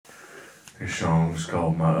This song's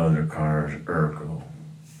called My Other Car's Urkel.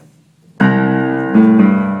 In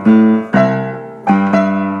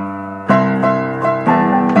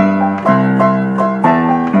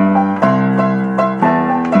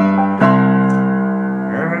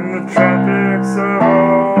the tropics of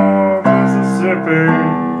old Mississippi,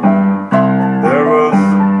 there was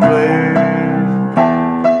a place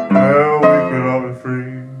where we could all be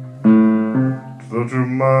free. Let your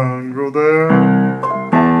mind go there.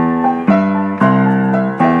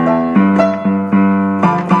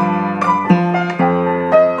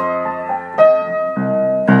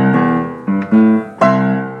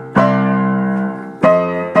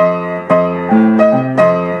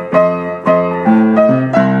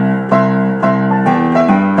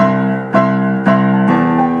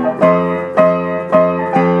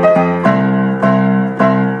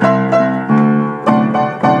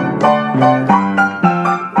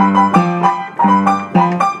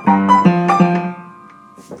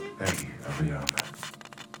 Thank you. I'll be on.